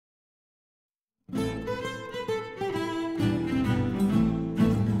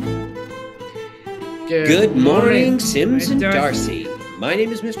Good morning, Sims and Darcy. My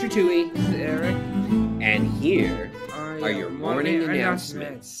name is Mr. Tui, This is Eric. and here are your morning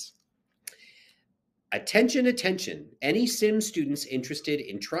announcements. Attention, attention. Any Sims students interested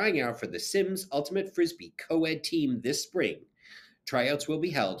in trying out for the Sims Ultimate Frisbee co-ed team this spring, tryouts will be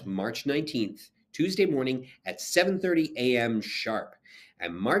held March 19th, Tuesday morning at 7:30 a.m. sharp,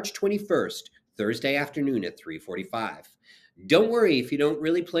 and March 21st, Thursday afternoon at 3:45. Don't worry if you don't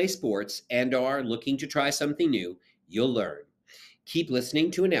really play sports and are looking to try something new, you'll learn. Keep listening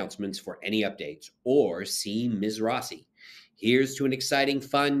to announcements for any updates or see Ms. Rossi. Here's to an exciting,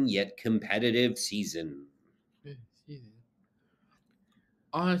 fun, yet competitive season.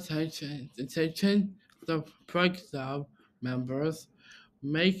 All attention, the Pride Club members,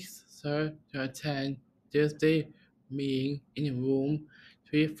 make sure to attend Tuesday meeting in room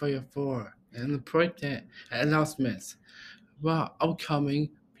 344 and important announcements about upcoming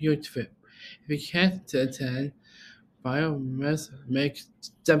field trip. If you can't attend, bio Miss Meg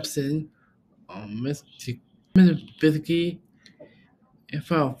Simpson or Miss Bisky in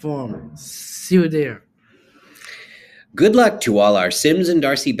file form. See you there. Good luck to all our Sims and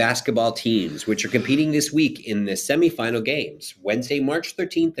Darcy basketball teams, which are competing this week in the semifinal games. Wednesday, March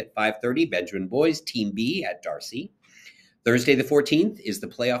 13th at 5:30, Benjamin Boys Team B at Darcy. Thursday the 14th is the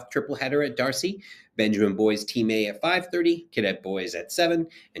playoff triple header at Darcy. Benjamin Boys Team A at 5:30, Cadet Boys at 7,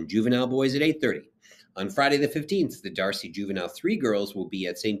 and Juvenile Boys at 8:30. On Friday the 15th, the Darcy Juvenile 3 girls will be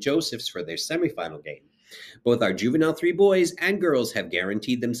at St. Joseph's for their semifinal game. Both our Juvenile 3 boys and girls have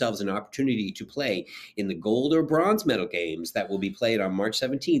guaranteed themselves an opportunity to play in the gold or bronze medal games that will be played on March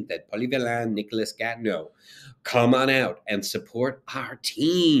 17th at Polyvalent Nicolas Gatineau. Come on out and support our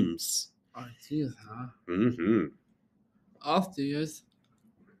teams. Our teams, huh? Mm-hmm. All students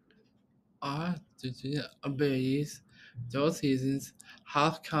are student abilities. Those seasons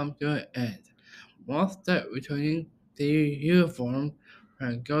have come to an end. Once start returning to uniform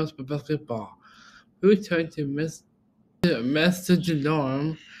and girls basketball. We return to Master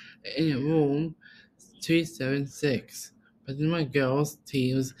Delorme in room 376. But my girls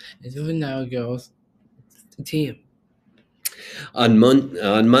teams and juvenile girls team. On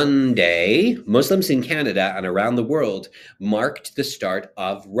Monday, Muslims in Canada and around the world marked the start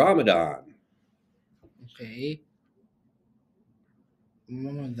of Ramadan. Okay.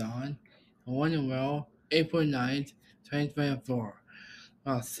 Ramadan, well, April 9th, 2024.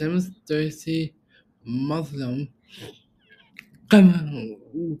 While Sims 30 Muslim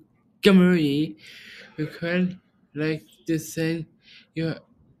community required like to send you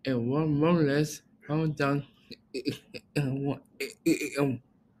a warmless Ramadan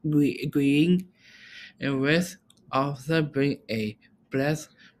greeting and rest of celebrating a blessed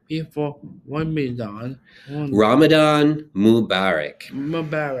before Ramadan. Ramadan Mubarak.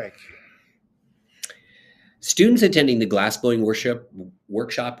 Mubarak. Students attending the glassblowing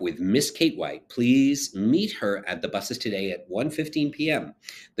workshop with Miss Kate White, please meet her at the buses today at 1:15 p.m.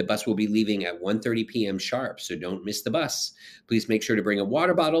 The bus will be leaving at 1:30 p.m. sharp, so don't miss the bus. Please make sure to bring a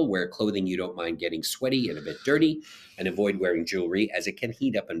water bottle, wear clothing you don't mind getting sweaty and a bit dirty, and avoid wearing jewelry as it can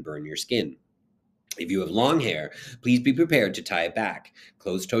heat up and burn your skin. If you have long hair, please be prepared to tie it back.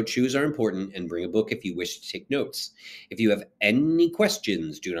 Closed-toed shoes are important, and bring a book if you wish to take notes. If you have any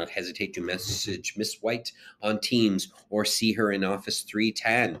questions, do not hesitate to message Miss White on Teams or see her in Office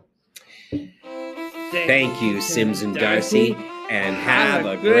 310. Thank you, Sims and Darcy, and have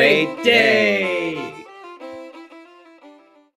a great day.